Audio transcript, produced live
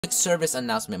Quick service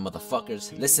announcement,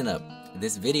 motherfuckers. Listen up.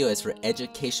 This video is for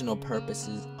educational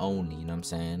purposes only, you know what I'm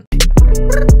saying?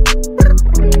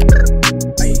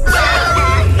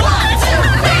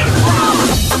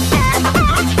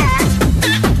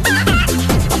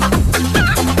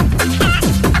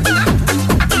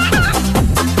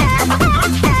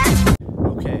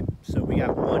 Okay, so we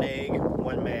got 1 egg,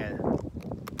 1 man.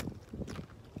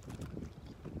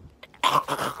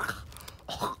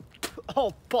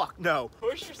 Oh fuck no.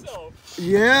 Push yourself.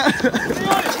 Yeah.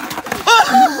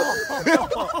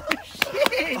 Oh,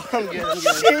 shit. I'm good. I'm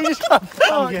good.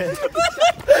 I'm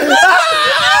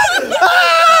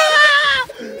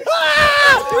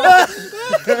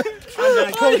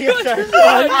done. Come here, sir.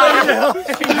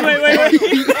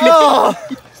 Wait. Oh.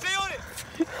 Stay on it.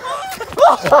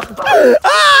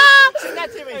 Send that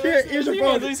to me. Here's your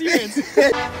phone. Let me see your hands.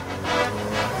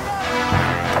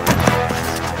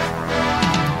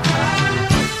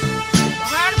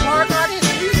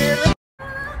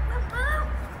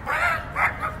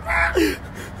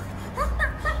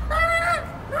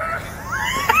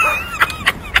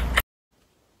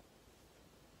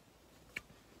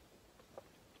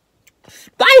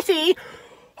 Spicy!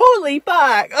 Holy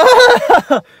fuck!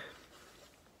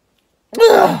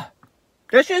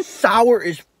 This shit's sour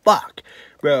as fuck,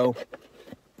 bro.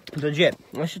 Legit.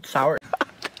 This shit's sour.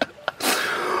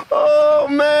 Oh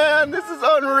man, this is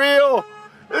unreal.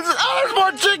 This is. Oh, there's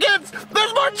more chickens!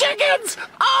 There's more chickens!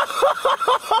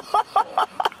 Oh.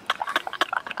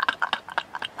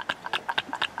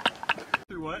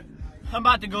 Through what? I'm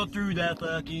about to go through that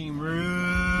fucking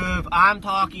roof. I'm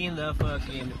talking the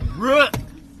fucking roof.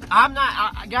 I'm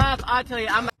not, guys, I tell you,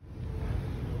 I'm not.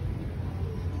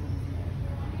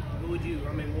 What would you,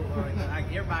 I mean, like,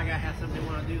 everybody gotta have something they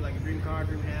wanna do, like a dream car,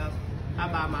 dream house. I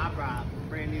buy my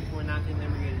brand new 2019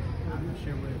 Lamborghini. I'm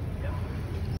sure would. Yep.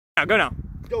 Now, go now.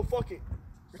 Go fuck it.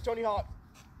 You're Tony Hawk.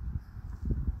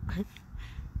 I'm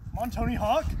on Tony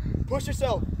Hawk. Push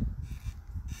yourself.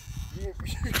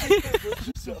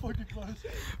 So fucking close.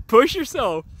 Push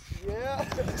yourself. Yeah.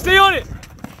 Stay on it.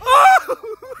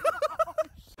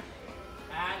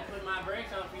 I had to put my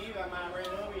brakes on for you. I might ran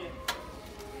over you.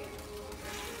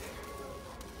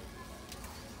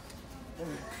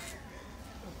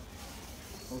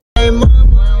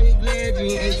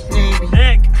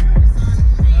 Nick.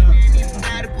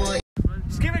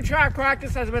 Skipping track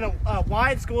practice has been a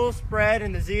wide school spread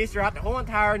and disease throughout the whole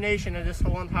entire nation and this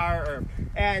whole entire earth.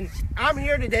 And I'm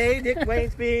here today, Nick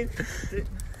Wayne Speed,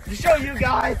 to show you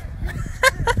guys.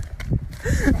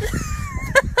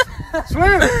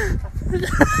 Swim!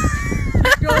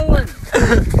 Keep going!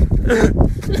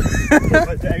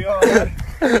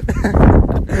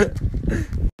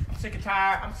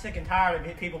 I'm sick and tired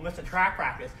of people missing track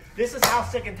practice. This is how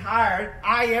sick and tired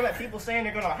I am at people saying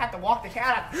they're going to have to walk the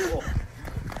cat out of school.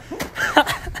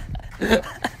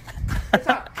 It's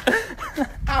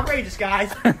outrageous,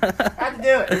 guys. I have to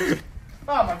do it.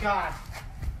 Oh my god.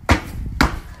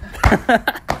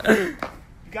 You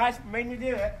guys made me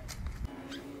do it.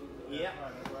 Yep.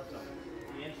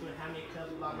 How many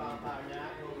cups, blah, blah, blah. Now,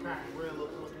 we'll crack the real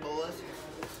little boys.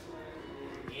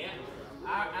 Yeah.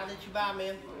 I'll let you buy,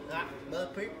 man.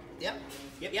 Mud poop. Yep.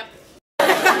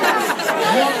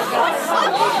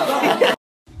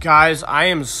 Guys, I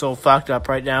am so fucked up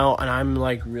right now, and I'm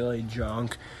like really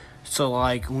drunk. So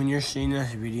like when you're seeing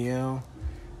this video,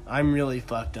 I'm really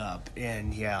fucked up,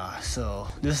 and yeah. So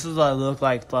this is what I look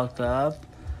like fucked up.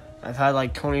 I've had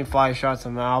like 25 shots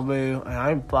of Malibu, and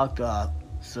I'm fucked up.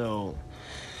 So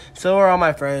are all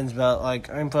my friends, but like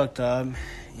I'm fucked up, and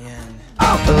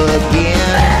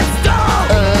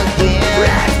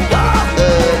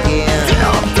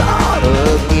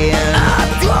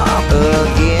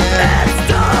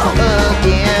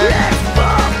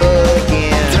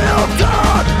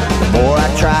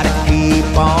try to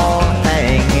keep on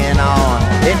hanging on.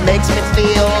 It makes me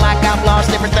feel like I've lost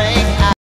everything.